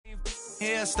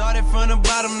Yeah, started from the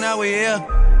bottom, now we here.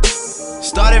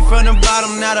 Started from the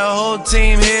bottom, now the whole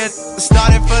team here.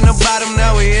 Started from the bottom,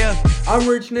 now we here. I'm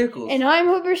Rich Nichols. And I'm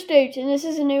Hooper Stoots, and this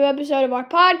is a new episode of our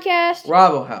podcast,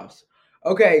 Rival House.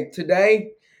 Okay,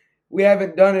 today we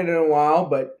haven't done it in a while,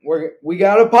 but we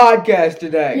got a podcast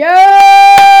today.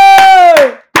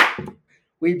 Yo!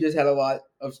 We've just had a lot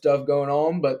of stuff going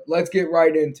on, but let's get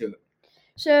right into it.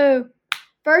 So,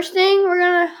 first thing we're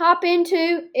going to hop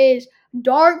into is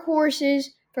dark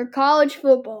horses for college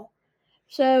football.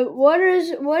 So, what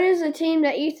is a team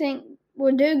that you think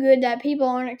will do good that people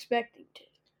aren't expecting to?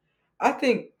 I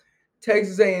think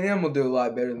Texas A&M will do a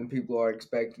lot better than people are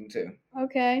expecting to.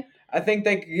 Okay. I think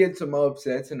they could get some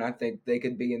upsets, and I think they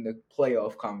could be in the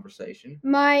playoff conversation.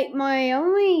 My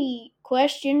only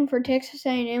question for Texas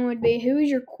A&M would be, who is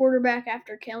your quarterback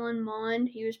after Kellen Mond?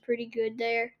 He was pretty good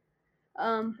there.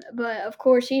 But of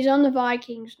course he's on the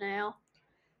Vikings now.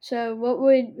 So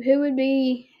who would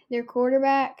be their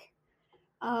quarterback?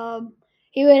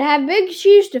 He would have big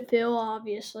shoes to fill,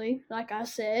 obviously, like I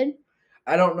said.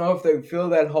 I don't know if they fill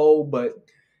that hole, but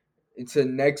it's a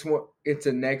next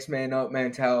man up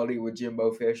mentality with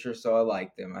Jimbo Fisher, so I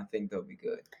like them. I think they'll be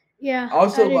good. Yeah, I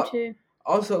do too.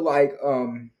 Also like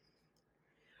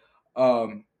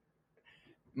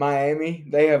Miami,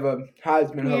 they have a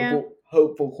Heisman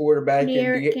hopeful quarterback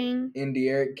in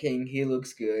D'Eriq King. He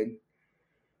looks good.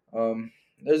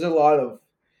 There's a lot of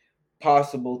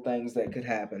possible things that could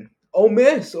happen. Ole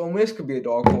Miss could be a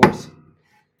dark horse.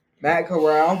 Matt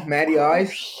Corral, Matty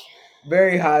Ice,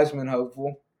 very Heisman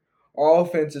hopeful. Our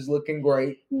offense is looking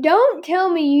great. Don't tell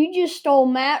me you just stole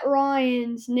Matt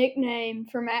Ryan's nickname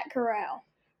for Matt Corral.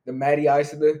 The Matty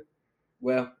Ice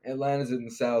Atlanta's in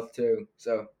the South too.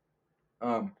 So,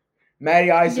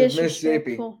 Matty Ice of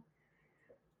Mississippi.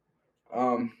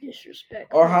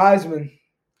 Disrespectful. Our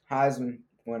Heisman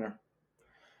winner.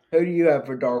 Who do you have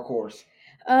for dark horse?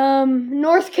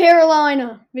 North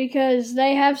Carolina, because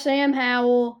they have Sam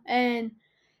Howell, and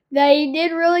they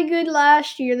did really good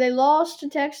last year. They lost to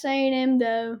Texas A&M,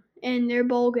 though, in their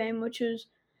bowl game, which was...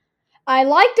 I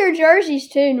like their jerseys,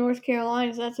 too, North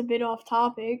Carolina's. That's a bit off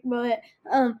topic, but,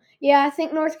 yeah, I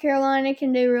think North Carolina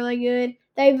can do really good.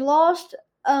 They've lost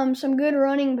some good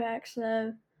running backs,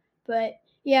 though, but,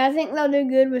 yeah, I think they'll do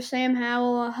good with Sam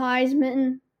Howell, a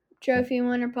Heisman Trophy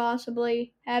winner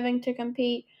possibly, having to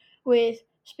compete with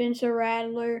Spencer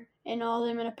Rattler and all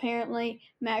them, and apparently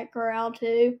Matt Corral,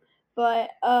 too. But,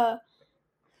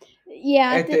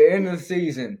 yeah. At the end of the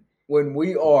season, when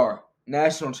we are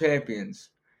national champions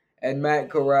and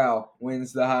Matt Corral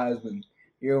wins the Heisman,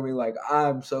 you're going to be like,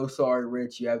 I'm so sorry,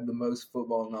 Rich, you have the most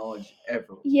football knowledge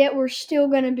ever. Yet we're still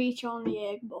going to beat you on the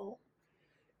Egg Bowl.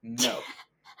 No.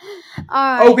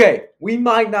 All right. Okay, we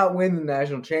might not win the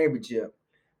national championship,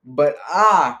 but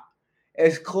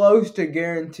as close to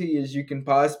guarantee as you can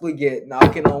possibly get,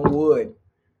 knocking on wood,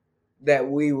 that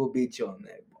we will beat you on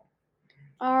that ball.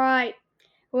 All right.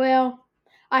 Well,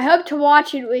 I hope to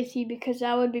watch it with you because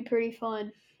that would be pretty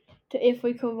fun if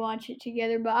we could watch it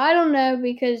together. But I don't know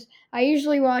because I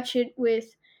usually watch it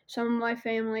with some of my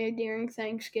family during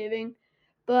Thanksgiving.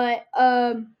 But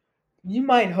you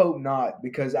might hope not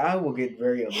because I will get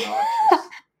very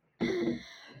obnoxious.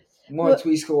 Once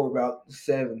we score about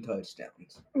 7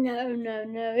 touchdowns. No.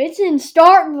 It's in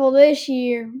Starkville this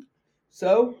year.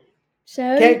 So?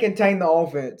 Can't contain the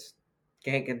offense.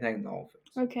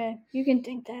 Okay, you can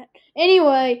think that.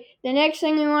 Anyway, the next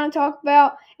thing we want to talk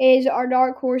about is our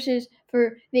dark horses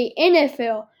for the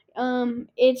NFL.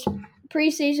 It's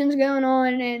preseason's going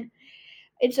on, and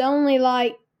it's only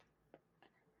like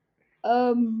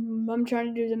I'm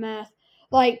trying to do the math.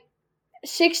 Like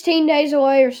 16 days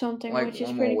away or something, which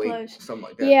is pretty close. Something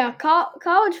like that. Yeah,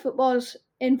 college football is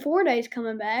in 4 days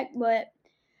coming back, but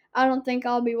I don't think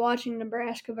I'll be watching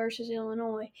Nebraska versus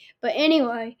Illinois. But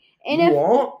anyway, you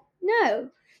won't? No.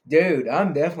 Dude,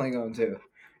 I'm definitely going to.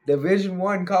 Division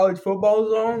I college football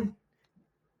is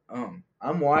on.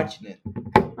 I'm watching it.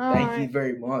 Thank you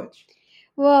very much.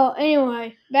 Well,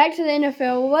 anyway, back to the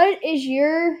NFL. What is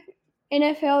your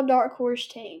NFL dark horse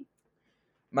team?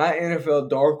 My NFL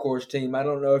dark horse team, I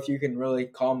don't know if you can really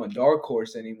call them a dark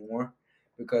horse anymore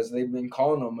because they've been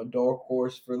calling them a dark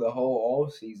horse for the whole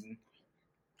offseason.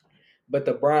 But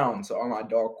the Browns are my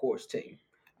dark horse team.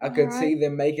 I could see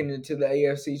them making it to the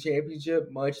AFC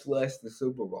Championship, much less the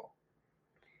Super Bowl.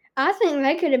 I think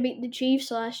they could have beat the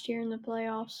Chiefs last year in the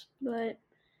playoffs, but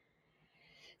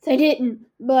they didn't.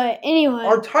 But anyway.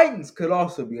 Our Titans could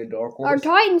also be a dark horse. Our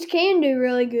Titans can do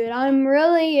really good. I'm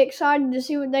really excited to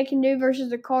see what they can do versus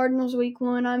the Cardinals week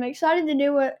 1. I'm excited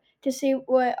to see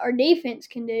what our defense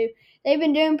can do. They've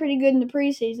been doing pretty good in the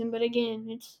preseason, but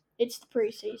again, it's the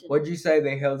preseason. What'd you say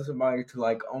they held somebody to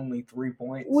like only 3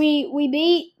 points? We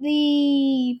beat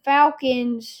the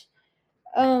Falcons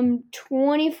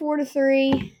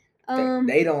 24-3.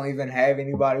 They don't even have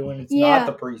anybody when it's not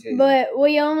the preseason. But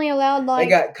we only allowed they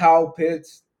got Kyle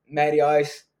Pitts, Matty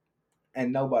Ice,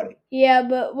 and nobody. Yeah,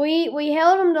 but we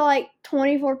held them to like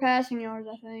 24 passing yards,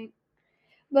 I think.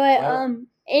 But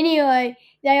anyway,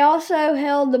 they also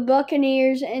held the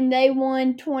Buccaneers, and they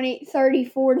won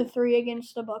 34-3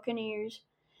 against the Buccaneers.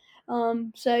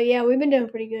 So yeah, we've been doing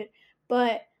pretty good.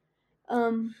 But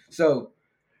so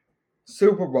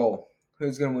Super Bowl,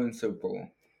 who's gonna win Super Bowl?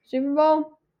 Super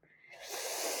Bowl.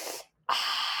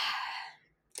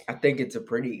 I think it's a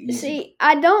pretty easy. See,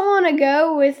 I don't want to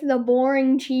go with the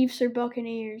boring Chiefs or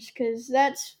Buccaneers because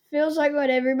that feels like what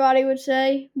everybody would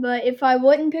say. But if I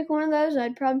wouldn't pick one of those,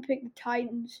 I'd probably pick the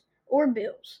Titans or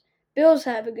Bills. Bills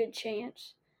have a good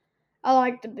chance. I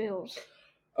like the Bills.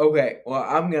 Okay, well,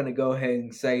 I'm going to go ahead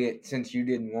and say it since you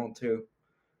didn't want to.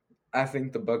 I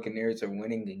think the Buccaneers are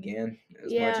winning again,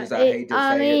 as much as I hate to say it.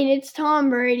 I mean, it's Tom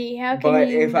Brady. How can But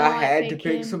you if I not had to pick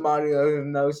pick him? somebody other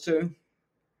than those two,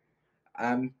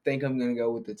 I think I'm going to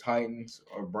go with the Titans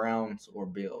or Browns or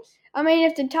Bills. I mean,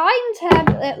 if the Titans have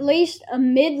at least a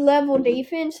mid-level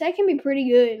defense, that can be pretty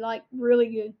good, like really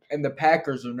good. And the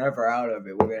Packers are never out of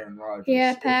it with Aaron Rodgers.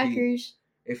 Yeah, Packers.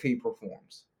 If he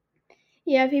performs.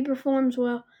 Yeah, if he performs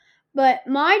well. But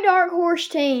my dark horse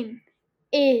team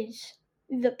is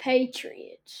the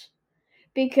Patriots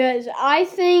because I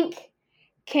think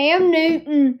Cam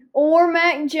Newton or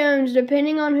Mac Jones,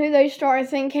 depending on who they start, I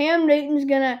think Cam Newton's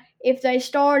going to, if they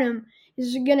start him,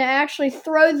 is going to actually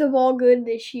throw the ball good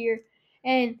this year.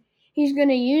 And he's going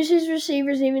to use his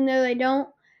receivers even though they don't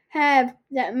have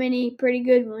that many pretty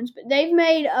good ones. But they've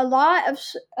made a lot of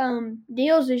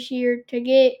deals this year to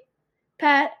get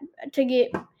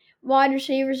wide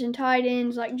receivers and tight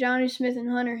ends like Johnny Smith and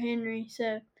Hunter Henry.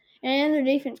 And their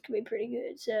defense could be pretty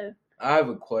good. So I have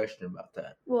a question about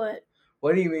that. What?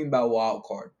 What do you mean by wild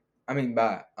card? I mean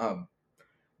by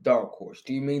dark horse.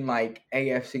 Do you mean like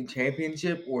AFC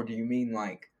Championship or do you mean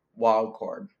like wild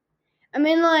card? I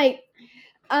mean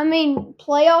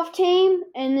playoff team,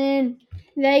 and then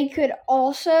they could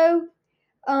also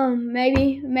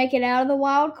maybe make it out of the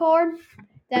wild card.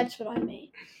 That's what I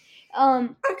mean. I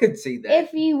could see that.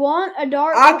 If you want a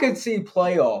dark I could see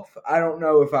playoff. I don't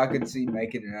know if I could see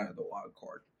making it out of the wild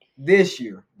card. This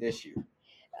year.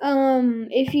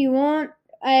 If you want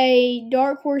a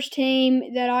dark horse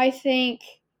team that I think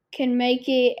can make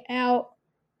it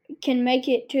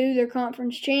to their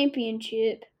conference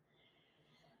championship,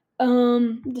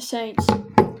 the Saints.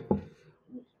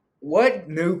 What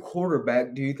new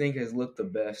quarterback do you think has looked the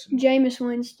best? Jameis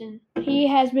Winston. He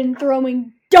has been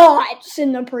throwing dots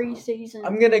in the preseason.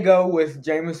 I'm going to go with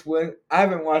Jameis Winston. I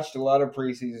haven't watched a lot of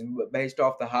preseason, but based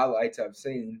off the highlights I've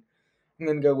seen, I'm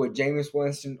going to go with Jameis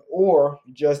Winston or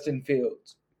Justin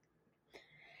Fields.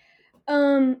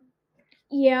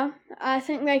 Yeah, I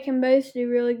think they can both do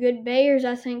really good. Bears,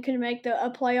 I think, could make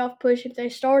a playoff push if they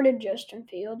started Justin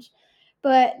Fields.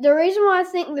 But the reason why I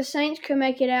think the Saints could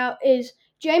make it out is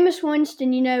Jameis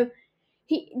Winston,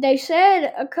 they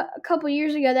said a couple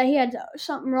years ago that he had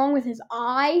something wrong with his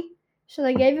eye, so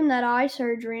they gave him that eye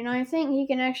surgery, and I think he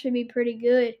can actually be pretty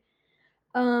good.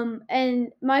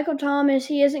 And Michael Thomas,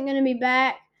 he isn't going to be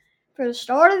back for the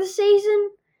start of the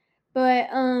season, but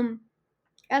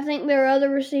I think their other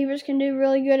receivers can do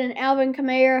really good, and Alvin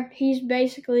Kamara, he's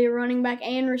basically a running back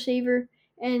and receiver,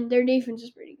 and their defense is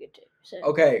pretty good too. So.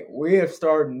 Okay, we have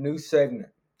started a new segment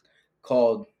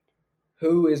called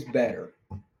Who is Better?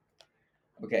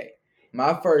 Okay,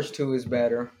 my first who is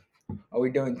better. Are we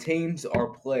doing teams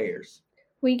or players?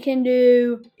 We can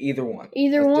do either one.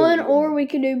 We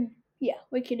could do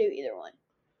either one.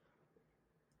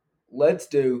 Let's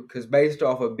do, because based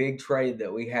off a big trade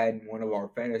that we had in one of our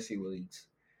fantasy leagues,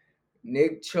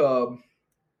 Nick Chubb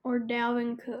or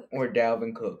Dalvin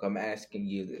Cook. I'm asking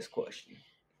you this question.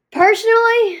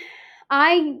 Personally,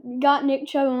 I got Nick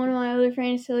Chubb in one of my other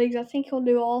fantasy leagues. I think he'll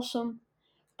do awesome.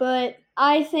 But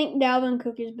I think Dalvin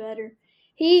Cook is better.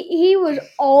 He was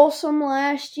awesome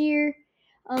last year.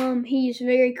 He's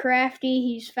very crafty.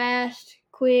 He's fast,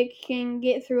 quick, can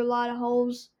get through a lot of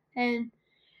holes, and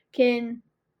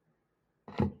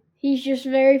he's just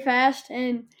very fast.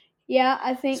 And yeah,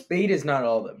 I think speed is not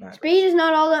all that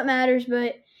matters.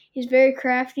 But he's very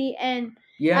crafty, and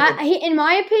in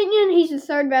my opinion, he's the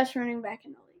third best running back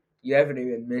in the league. You haven't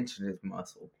even mentioned his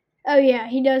muscle. Oh yeah,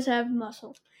 he does have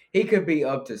muscle. He could be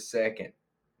up to second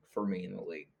for me in the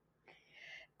league.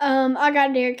 I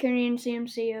got Derrick Henry and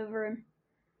CMC over him.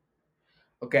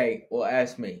 Okay, well,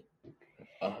 ask me.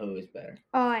 Who is better?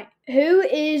 All right. Who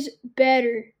is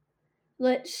better?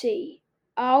 Let's see.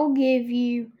 I'll give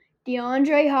you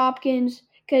DeAndre Hopkins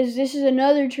because this is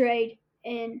another trade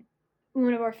in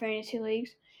one of our fantasy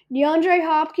leagues. DeAndre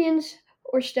Hopkins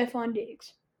or Stephon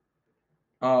Diggs?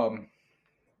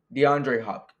 DeAndre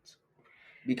Hopkins.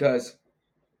 Because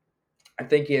I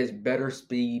think he has better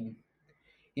speed.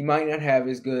 He might not have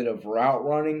as good of route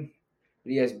running,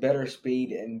 but he has better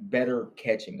speed and better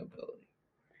catching ability.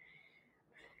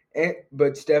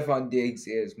 But Stephon Diggs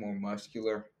is more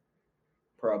muscular,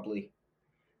 probably.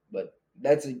 But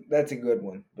that's a good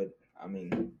one. But I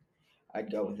mean,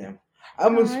 I'd go with him.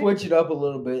 I'm gonna switch it up a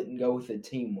little bit and go with the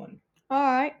team one. All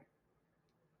right.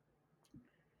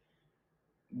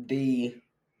 The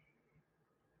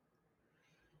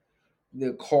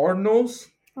Cardinals.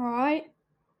 All right.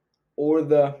 Or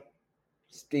the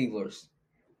Steelers.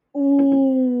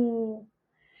 Ooh.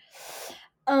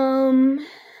 I'm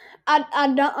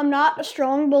not a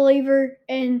strong believer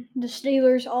in the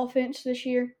Steelers' offense this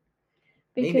year.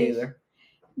 Me neither.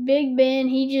 Big Ben,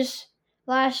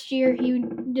 last year he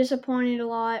disappointed a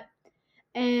lot,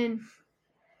 and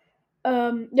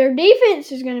their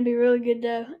defense is going to be really good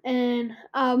though, and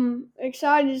I'm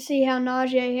excited to see how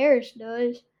Najee Harris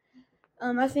does.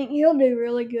 I think he'll do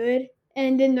really good.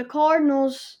 And then the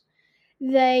Cardinals,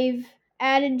 they've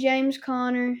added James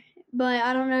Conner, but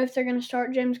I don't know if they're going to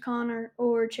start James Conner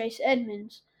or Chase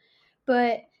Edmonds.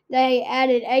 But they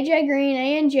added A.J. Green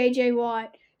and J.J.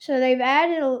 Watt. So they've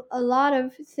added a lot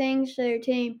of things to their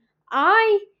team.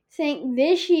 I think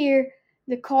this year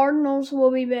the Cardinals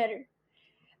will be better.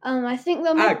 I think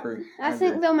they'll make, I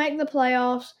think they'll make the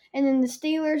playoffs. And then the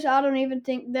Steelers, I don't even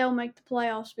think they'll make the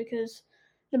playoffs because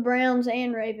the Browns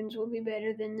and Ravens will be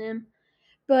better than them.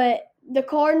 But the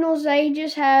Cardinals, they're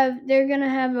going to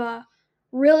have a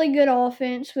really good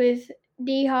offense with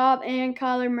D-Hop and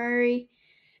Kyler Murray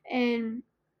and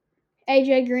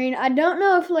A.J. Green. I don't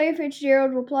know if Larry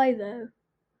Fitzgerald will play, though,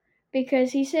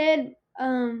 because he said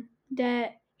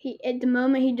that at the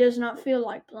moment he does not feel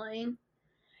like playing.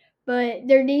 But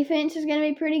their defense is going to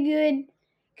be pretty good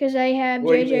because they have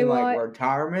J.J. Watt. Like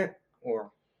retirement?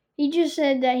 Or he just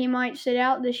said that he might sit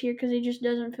out this year because he just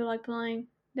doesn't feel like playing.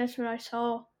 That's what I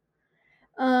saw.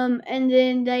 And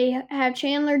then they have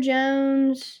Chandler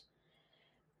Jones,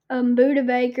 Budda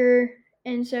Baker,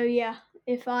 and so yeah,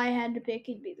 if I had to pick,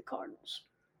 it'd be the Cardinals.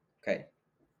 Okay.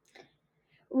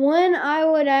 One I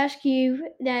would ask you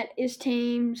that is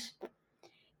teams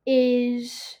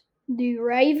is the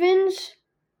Ravens.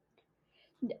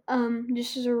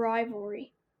 This is a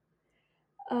rivalry.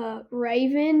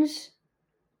 Ravens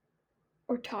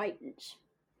or Titans?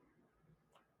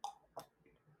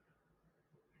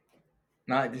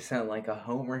 Not to sound like a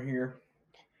homer here,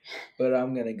 but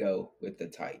I'm going to go with the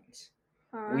Titans.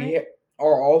 All right.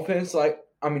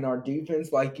 Our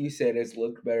defense, like you said, has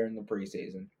looked better in the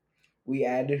preseason. We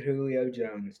added Julio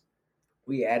Jones.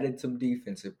 We added some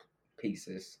defensive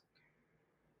pieces,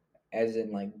 as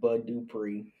in like Bud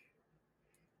Dupree.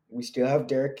 We still have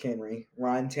Derrick Henry.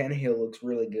 Ryan Tannehill looks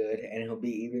really good, and he'll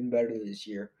be even better this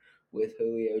year with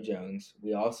Julio Jones.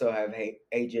 We also have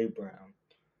A.J. Brown.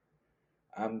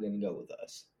 I'm going to go with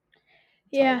us.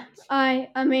 Yeah, Titans.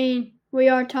 I mean, we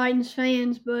are Titans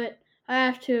fans, but I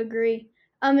have to agree.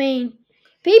 I mean,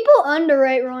 people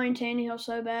underrate Ryan Tannehill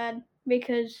so bad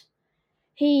because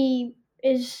he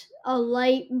is a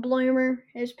late bloomer,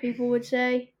 as people would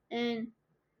say. And,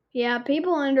 yeah,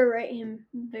 people underrate him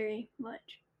very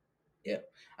much. Yeah,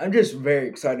 I'm just very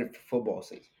excited for football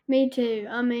season. Me too.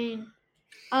 I mean,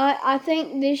 I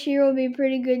think this year will be a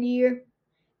pretty good year,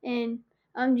 and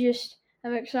I'm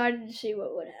excited to see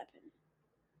what would happen.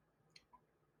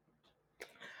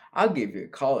 I'll give you a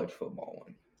college football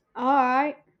one. All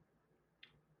right.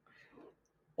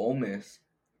 Ole Miss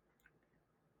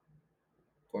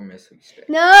or Mississippi State?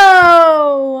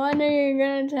 No! I knew you were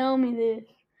going to tell me this.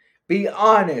 Be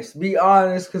honest,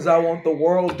 because I want the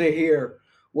world to hear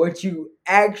what you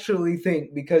actually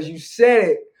think, because you said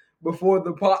it before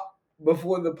the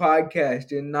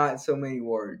podcast in not so many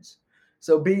words.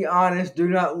 So be honest. Do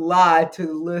not lie to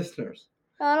the listeners.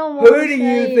 I don't want to say Who do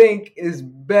you think is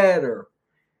better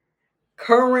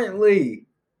currently?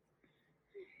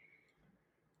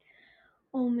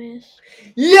 Ole Miss.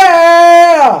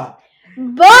 Yeah!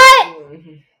 But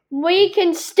we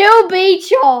can still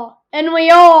beat y'all, and we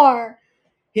are.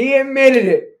 He admitted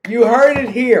it. You heard it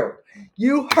here.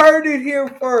 You heard it here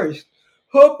first.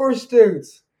 Hooper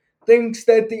Stutes thinks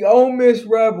that the Ole Miss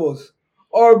Rebels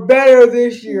are better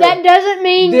this year. That doesn't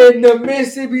mean than the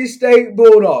Mississippi State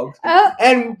Bulldogs.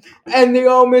 And the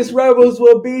Ole Miss Rebels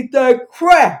will beat the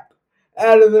crap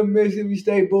out of the Mississippi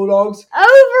State Bulldogs.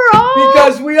 Overall,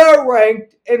 because we are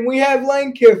ranked and we have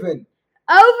Lane Kiffin.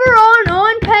 Overall,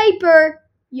 on paper,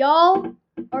 y'all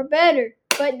are better,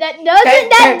 but that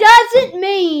doesn't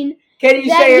mean can you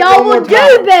that say it y'all one will more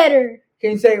time? do better.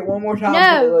 Can you say it one more time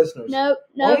for the listeners? Nope.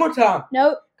 One more time.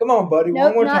 Nope. Come on, buddy.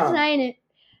 Nope, one more time. Not saying it.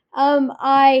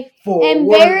 I am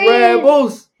Forward very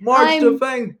Rebels, march to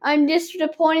fame. I'm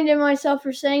disappointed in myself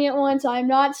for saying it once. I'm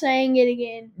not saying it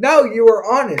again. No, you were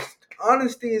honest.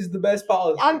 Honesty is the best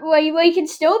policy. We can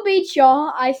still beat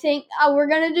y'all. I think we're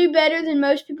going to do better than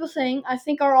most people think. I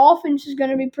think our offense is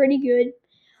going to be pretty good.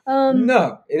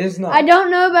 No, it is not. I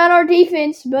don't know about our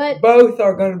defense, but both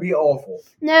are going to be awful.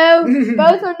 No,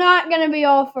 both are not going to be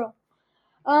awful.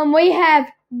 We have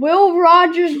Will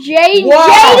Rogers, Jaden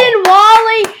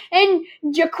Wally, and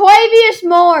Jaquavius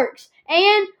Marks.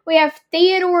 And we have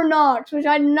Theodore Knox, which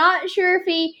I'm not sure if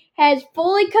he has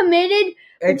fully committed,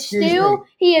 but still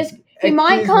he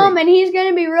might come and he's going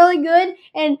to be really good,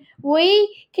 and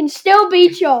we can still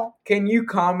beat y'all. Can you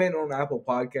comment on Apple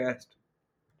Podcast?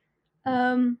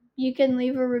 You can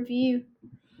leave a review.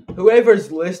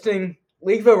 Whoever's listening,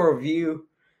 leave a review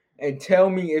and tell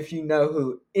me if you know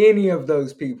who any of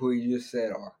those people you just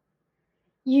said are.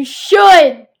 You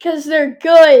should, because they're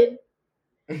good.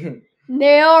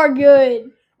 They are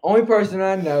good. Only person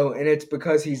I know, and it's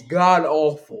because he's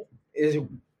god-awful, is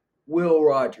Will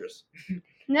Rogers.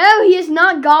 No, he is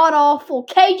not god-awful.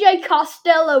 KJ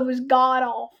Costello was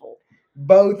god-awful.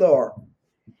 Both are.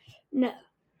 No.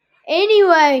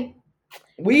 Anyway.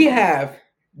 We have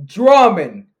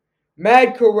Drummond,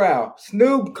 Matt Corral,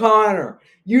 Snoop Connor.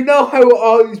 You know who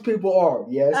all these people are,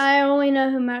 yes? I only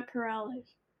know who Matt Corral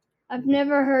is. I've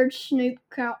never heard Snoop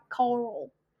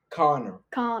Connor.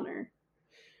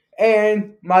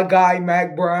 And my guy,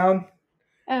 Mac Brown.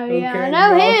 Oh, yeah, I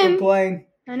know him. Complain.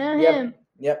 I know him.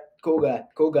 Yep, cool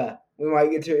guy. We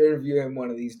might get to interview him one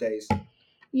of these days.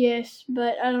 Yes,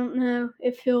 but I don't know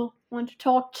if he'll want to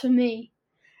talk to me.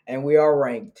 And we are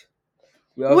ranked.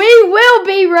 We will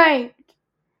be ranked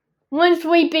once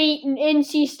we beat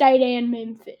NC State and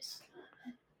Memphis.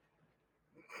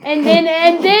 And then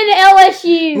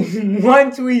LSU.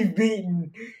 Once we've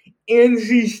beaten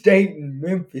NC State and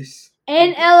Memphis.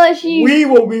 And LSU. We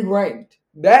will be ranked.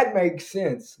 That makes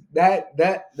sense. That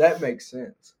makes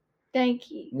sense.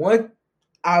 Thank you.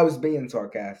 I was being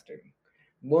sarcastic.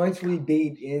 Once we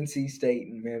beat NC State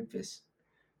and Memphis,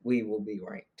 we will be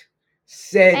ranked.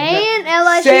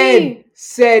 LSU.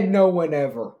 Said no one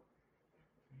ever.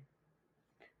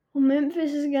 Well,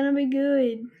 Memphis is going to be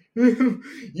good.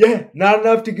 Yeah, not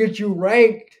enough to get you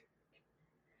ranked.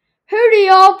 Who do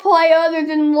y'all play other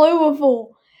than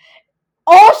Louisville?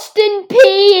 Austin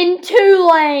Peay and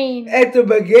Tulane. At the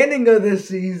beginning of the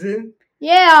season.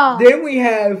 Yeah. Then we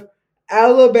have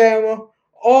Alabama,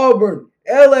 Auburn,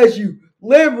 LSU,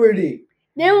 Liberty.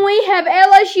 Then we have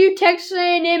LSU, Texas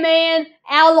A&M, and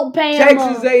Alabama.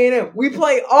 Texas A&M. We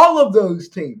play all of those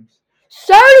teams.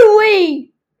 So do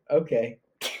we. Okay.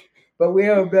 But we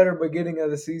have a better beginning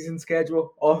of the season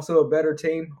schedule. Also a better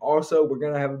team. Also, we're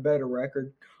going to have a better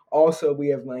record. Also, we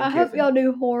have Lane Kiffin. I hope y'all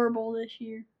do horrible this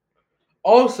year.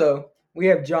 Also, we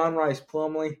have John Rice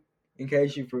Plumlee, in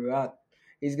case you forgot.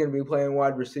 He's going to be playing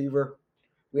wide receiver.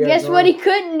 Guess what he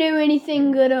couldn't do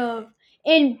anything good of?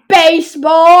 In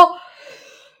baseball.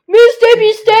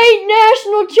 Mississippi State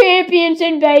national champions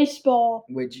in baseball.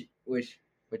 Which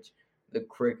the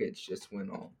crickets just went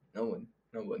on. No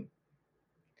one.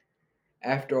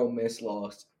 After Ole Miss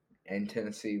lost and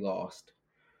Tennessee lost,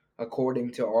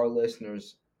 according to our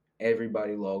listeners,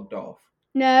 everybody logged off.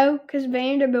 No, because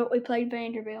Vanderbilt, we played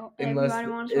Vanderbilt.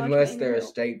 Unless they're a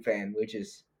State fan, which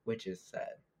is sad.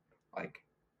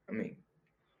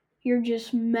 You're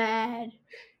just mad.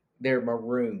 They're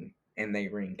maroon and they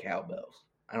ring cowbells.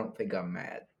 I don't think I'm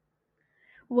mad.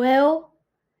 Well,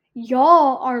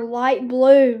 y'all are light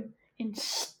blue and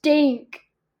stink.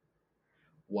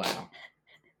 Wow.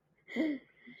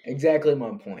 Exactly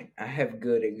my point. I have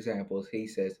good examples. He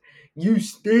says, "You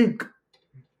stink."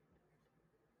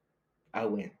 I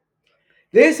win.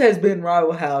 This has been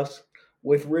Rival House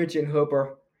with Rich and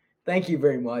Hooper. Thank you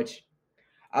very much.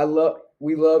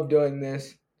 We love doing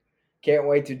this. Can't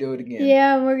wait to do it again.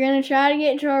 Yeah, we're going to try to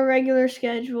get to our regular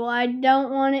schedule. I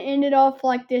don't want to end it off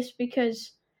like this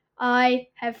because I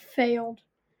have failed.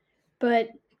 But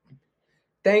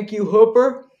thank you,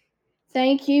 Hooper.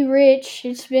 Thank you, Rich.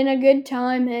 It's been a good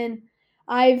time, and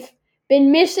I've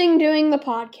been missing doing the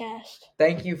podcast.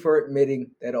 Thank you for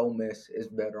admitting that Ole Miss is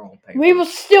better on paper. We will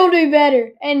still do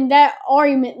better. And that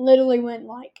argument literally went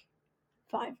like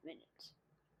 5 minutes,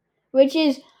 which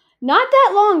is not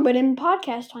that long, but in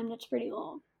podcast time, that's pretty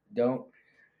long.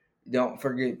 Don't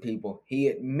forget, people. He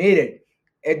admitted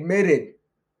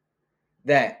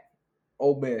that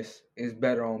Ole Miss is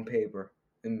better on paper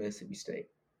than Mississippi State.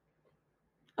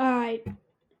 All right.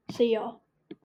 See y'all.